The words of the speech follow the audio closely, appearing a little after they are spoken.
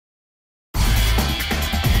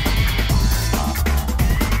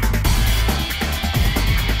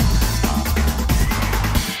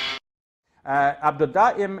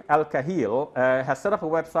Abduldaim Al-Kahil has set up a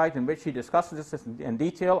website in which he discusses this in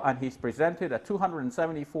detail, and he's presented a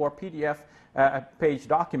 274 PDF page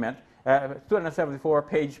document,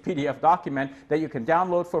 274-page PDF document that you can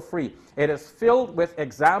download for free. It is filled with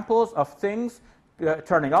examples of things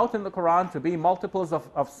turning out in the Quran to be multiples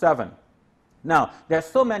of 7. Now, there's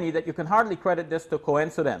so many that you can hardly credit this to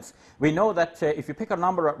coincidence. We know that if you pick a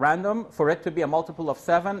number at random, for it to be a multiple of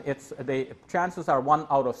 7, the chances are 1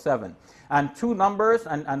 out of 7. And two numbers,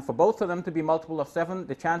 and for both of them to be multiple of 7,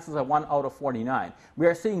 the chances are 1 out of 49. We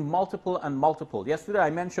are seeing multiple and multiple. Yesterday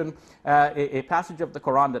I mentioned a passage of the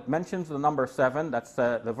Quran that mentions the number 7. That's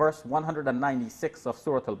the verse 196 of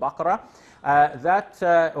Surah Al-Baqarah. That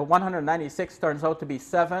 196 turns out to be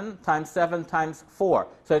 7 times 7 times 4.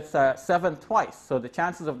 So it's 7 twice. So the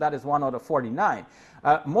chances of that is 1 out of 49.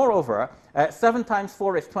 Moreover, 7 times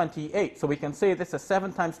 4 is 28. So we can say this is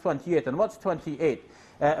 7 times 28. And what's 28?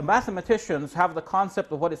 Mathematicians have the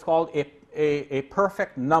concept of what is called a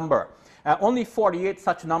perfect number. Only 48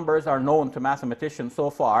 such numbers are known to mathematicians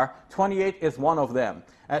so far. 28 is one of them.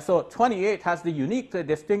 So 28 has the unique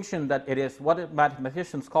distinction that it is what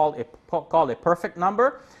mathematicians call a perfect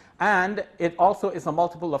number, and it also is a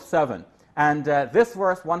multiple of 7. And this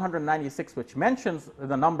verse 196, which mentions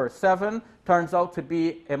the number 7, turns out to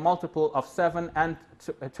be a multiple of 7 and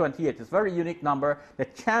 28. It's a very unique number. The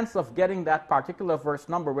chance of getting that particular verse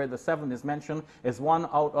number where the 7 is mentioned is 1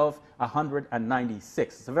 out of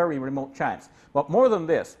 196. It's a very remote chance. But more than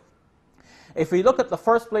this, if we look at the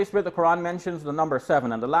first place where the Quran mentions the number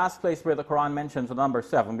 7 and the last place where the Quran mentions the number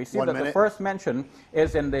 7, we see that the first mention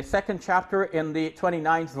is in the second chapter in the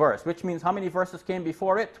 29th verse, which means how many verses came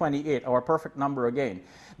before it? 28, our perfect number again.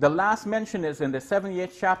 The last mention is in the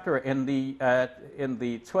 78th chapter in the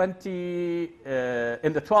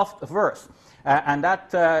 12th verse. And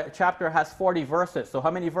that chapter has 40 verses. So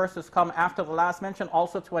how many verses come after the last mention?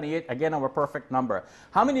 Also 28, again our perfect number.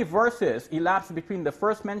 How many verses elapse between the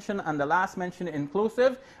first mention and the last mention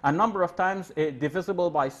inclusive? A number of times divisible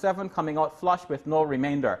by 7, coming out flush with no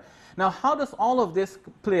remainder. Now, how does all of this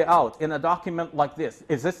play out in a document like this?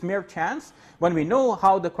 Is this mere chance? When we know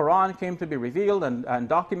how the Quran came to be revealed and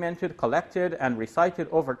documented, collected, and recited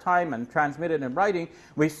over time and transmitted in writing,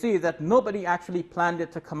 we see that nobody actually planned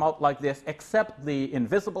it to come out like this except the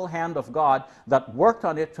invisible hand of God that worked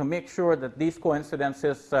on it to make sure that these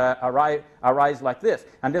coincidences arise like this.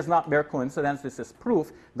 And this is not mere coincidence, this is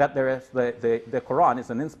proof that there is the Quran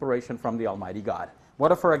is an inspiration from the Almighty God.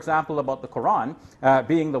 What if, for example, about the Quran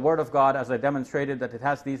being the Word of God, as I demonstrated, that it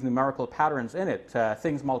has these numerical patterns in it,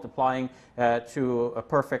 things multiplying to a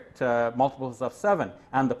perfect multiples of 7,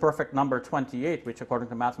 and the perfect number 28, which according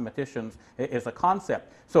to mathematicians is a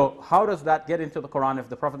concept. So how does that get into the Quran if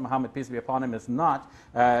the Prophet Muhammad, peace be upon him, is not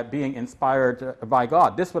being inspired by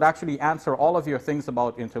God? This would actually answer all of your things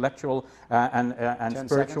about intellectual and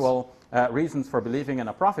spiritual reasons for believing in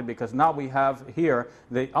a prophet, because now we have here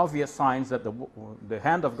the obvious signs that the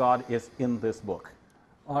hand of God is in this book.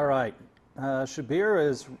 All right.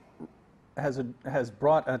 Shabir has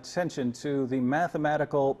brought attention to the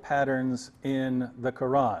mathematical patterns in the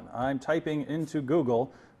Quran. I'm typing into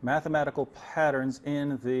Google mathematical patterns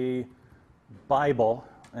in the Bible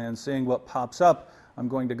and seeing what pops up. I'm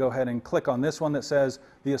going to go ahead and click on this one that says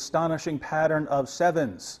the astonishing pattern of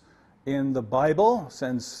sevens in the Bible,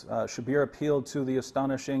 since Shabir appealed to the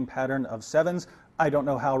astonishing pattern of sevens. I don't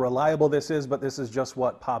know how reliable this is, but this is just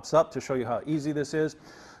what pops up to show you how easy this is.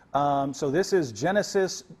 So this is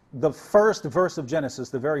Genesis, the first verse of Genesis,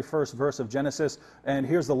 the very first verse of Genesis, and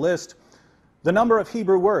here's the list. The number of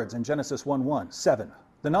Hebrew words in Genesis 1:1, 7.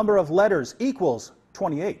 The number of letters equals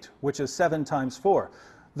 28, which is 7 times 4.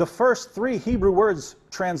 The first 3 Hebrew words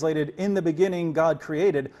translated in the beginning God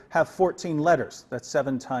created have 14 letters. That's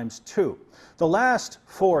 7 times 2. The last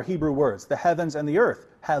 4 Hebrew words, the heavens and the earth,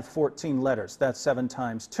 have 14 letters. That's 7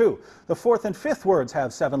 times 2. The 4th and 5th words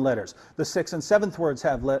have 7 letters. The 6th and 7th words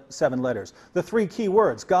have 7 letters. The 3 key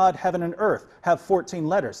words, God, heaven, and earth, have 14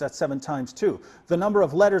 letters. That's 7 times 2. The number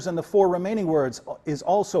of letters in the 4 remaining words is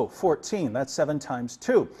also 14. That's 7 times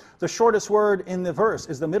 2. The shortest word in the verse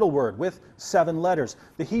is the middle word with 7 letters.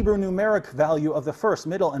 The Hebrew numeric value of the first,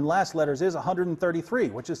 middle, and last letters is 133,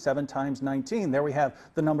 which is 7 times 19. There we have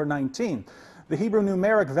the number 19. The Hebrew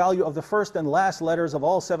numeric value of the first and last letters of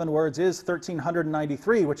all 7 words is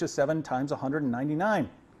 1393, which is 7 times 199.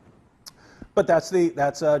 But that's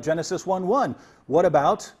Genesis 1:1. What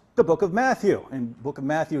about the book of Matthew. In book of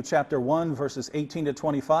Matthew, chapter 1, verses 18 to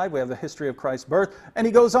 25, we have the history of Christ's birth, and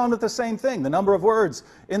he goes on with the same thing. The number of words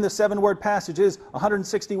in the 7-word passage is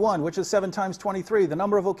 161, which is 7 times 23. The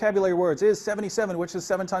number of vocabulary words is 77, which is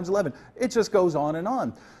 7 times 11. It just goes on and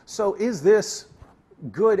on. So is this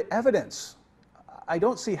good evidence? I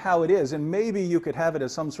don't see how it is, and maybe you could have it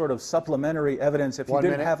as some sort of supplementary evidence if you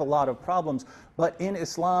didn't have a lot of problems, but in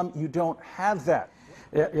Islam, you don't have that.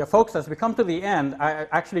 Yeah, folks, as we come to the end,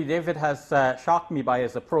 actually David has shocked me by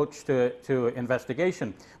his approach to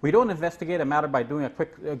investigation. We don't investigate a matter by doing a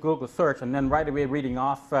quick Google search and then right away reading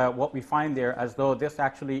off what we find there as though this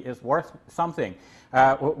actually is worth something.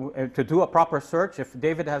 To do a proper search, if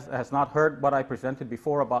David has not heard what I presented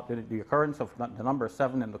before about the occurrence of the number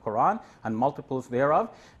 7 in the Quran and multiples thereof,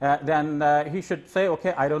 then he should say,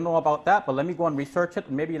 okay, I don't know about that, but let me go and research it,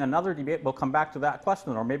 and maybe in another debate we'll come back to that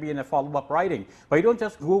question, or maybe in a follow-up writing. But you don't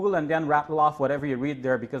just Google and then rattle off whatever you read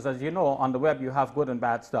there, because as you know, on the web you have good and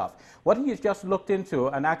bad stuff. What he has just looked into,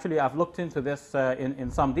 and actually I've looked into this in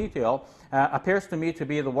some detail, appears to me to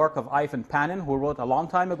be the work of Ivan Panin, who wrote a long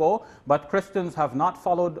time ago, but Christians have not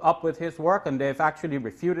followed up with his work, and they've actually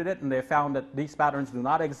refuted it, and they found that these patterns do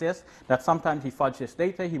not exist, that sometimes he fudged his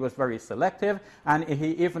data, he was very selective, and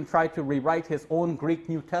he even tried to rewrite his own Greek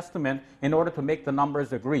New Testament in order to make the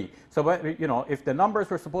numbers agree. So, you know, if the numbers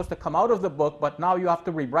were supposed to come out of the book, but now you have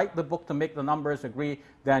to rewrite the book to make the numbers agree,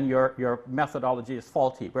 then your methodology is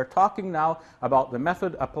faulty. We're talking now about the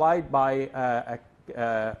method applied by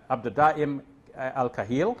Abdudaim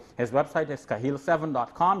Al-Kahil. His website is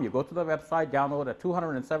kahil7.com. You go to the website, download a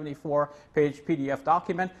 274-page PDF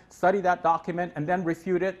document, study that document, and then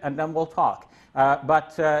refute it, and then we'll talk.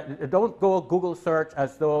 But don't go Google search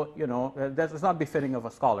as though, you know, that's not befitting of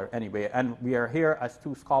a scholar anyway. And we are here as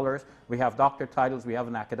two scholars. We have doctor titles. We have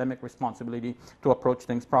an academic responsibility to approach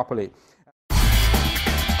things properly.